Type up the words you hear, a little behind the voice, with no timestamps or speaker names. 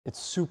It's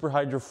super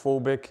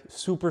hydrophobic,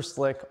 super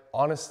slick.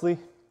 Honestly,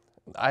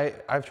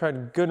 I've tried a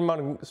good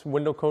amount of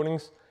window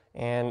coatings,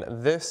 and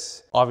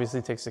this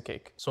obviously takes the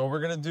cake. So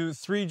we're gonna do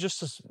three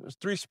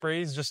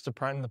sprays just to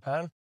prime the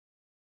pan.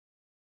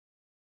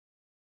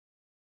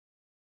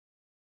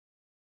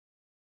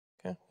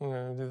 Okay, we're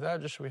gonna do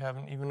that just so we have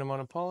an even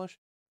amount of polish.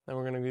 Then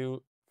we're gonna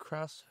do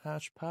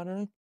crosshatch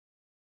pattern.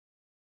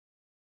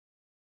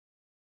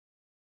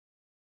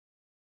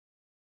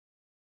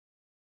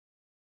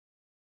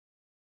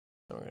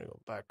 Then we're gonna go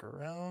back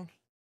around.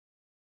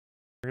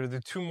 We're gonna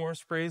do 2 more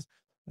sprays.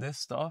 This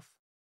stuff,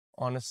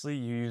 honestly,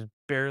 you use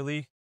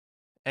barely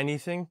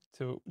anything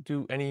to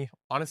do any,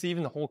 honestly,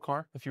 even the whole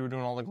car if you were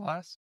doing all the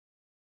glass.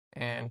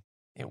 And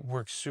it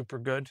works super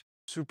good,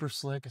 super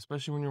slick,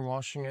 especially when you're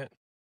washing it.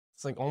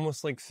 It's like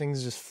almost like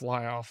things just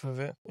fly off of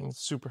it, and it's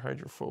super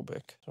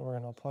hydrophobic. So we're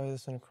gonna apply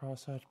this in a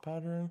crosshatch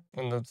pattern.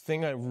 And the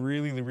thing I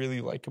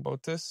really like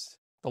about this,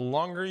 the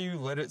longer you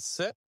let it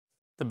sit,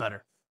 the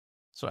better.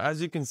 So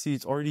as you can see,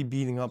 it's already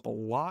beating up a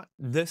lot.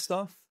 This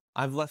stuff,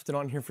 I've left it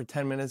on here for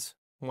 10 minutes,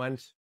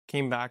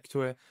 came back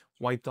to it,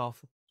 wiped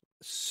off,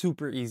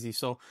 super easy.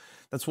 So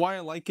that's why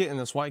I like it, and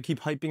that's why I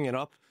keep hyping it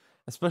up,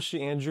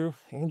 especially Andrew.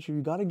 Andrew,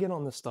 you gotta get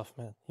on this stuff,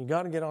 man. You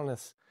gotta get on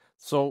this.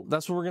 So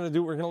that's what we're gonna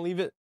do. We're gonna leave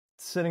it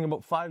sitting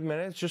about 5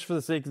 minutes, just for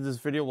the sake of this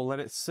video. We'll let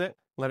it sit,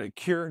 let it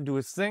cure, do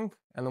its thing,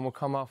 and then we'll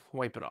come off,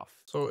 wipe it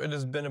off. So it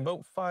has been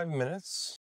about 5 minutes.